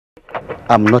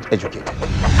I'm not educated.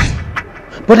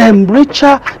 But I'm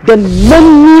richer than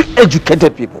many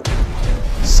educated people.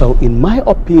 So in my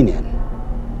opinion,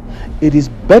 it is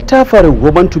better for a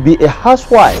woman to be a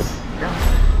housewife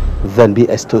than be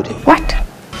a student. What?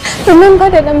 Remember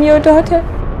that I'm your daughter.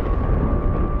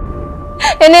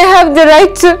 And I have the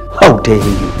right to... How dare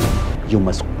you? You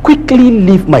must quickly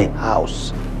leave my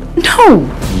house. No.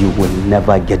 You will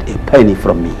never get a penny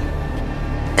from me.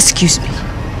 Excuse me.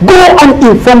 Go and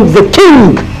inform the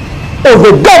king or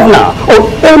the governor or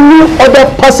any other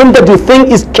person that you think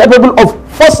is capable of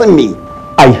forcing me.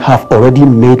 I have already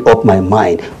made up my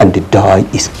mind and the die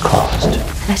is cast.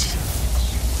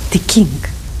 The king,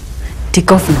 the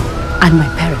governor, and my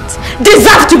parents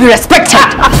deserve to be respected.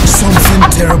 Something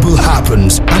terrible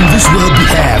happens, and this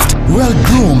well-behaved,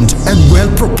 well-groomed, and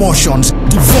well-proportioned,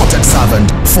 devoted servant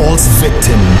falls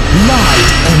victim. Light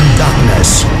and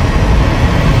darkness.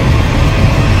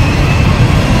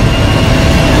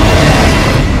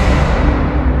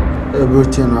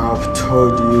 Everything I have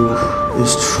told you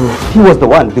is true. He was the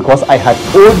one because I had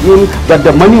told him that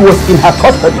the money was in her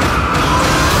custody.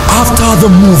 After the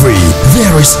movie,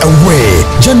 there is a way.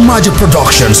 Jan Magic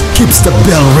Productions keeps the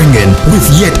bell ringing with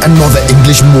yet another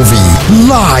English movie,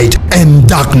 Light and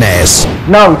Darkness.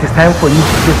 Now it is time for you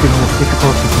to face the most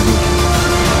difficult situation.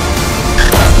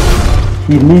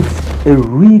 He needs a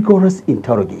rigorous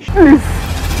interrogation. Please,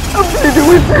 I'm pleading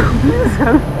with you. Please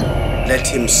help. Let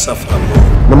him suffer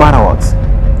more. No matter what,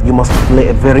 you must play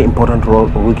a very important role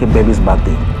on Wicked Baby's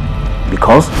birthday.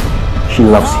 Because she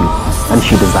loves you and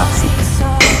she deserves it.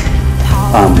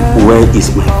 Where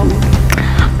is my food?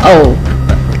 Oh,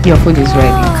 your food is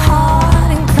ready.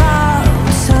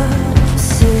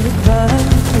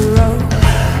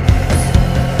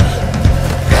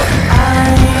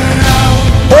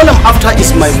 All I'm after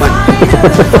is my money.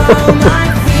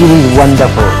 You are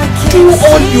wonderful. Do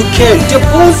all you can. The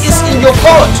ball is in your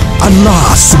court.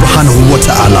 Allah subhanahu wa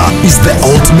ta'ala is the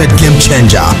ultimate game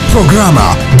changer,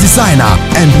 programmer, designer,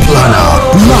 and planner.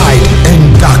 Light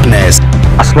and darkness.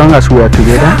 As long as we are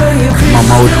together, my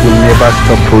mouth will never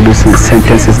stop producing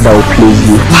sentences that will please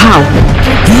you. Wow.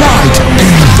 Light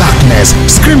and Darkness.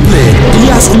 Screenplay,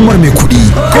 Ilyas Umar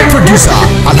Mekudi. Co-producer,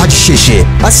 Alhaji Sheshe.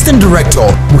 Assistant director,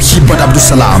 Muhibat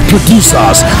Abdusalam.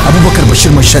 Producers, Abubakar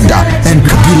Bashir Mashadda and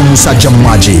Kabiru Musa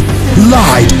Jammaji.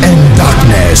 Light and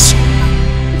Darkness.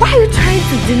 Why are you trying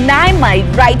to deny my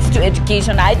rights to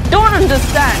education? I don't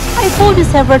understand. I told you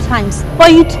several times,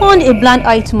 but you turned a blind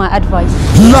eye to my advice.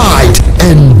 Light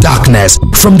and Darkness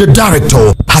from the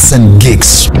director Hassan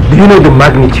Giggs. Do you know the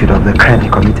magnitude of the crime he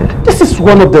committed? This is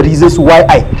one of the reasons why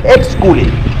I hate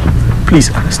schooling. Please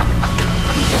understand.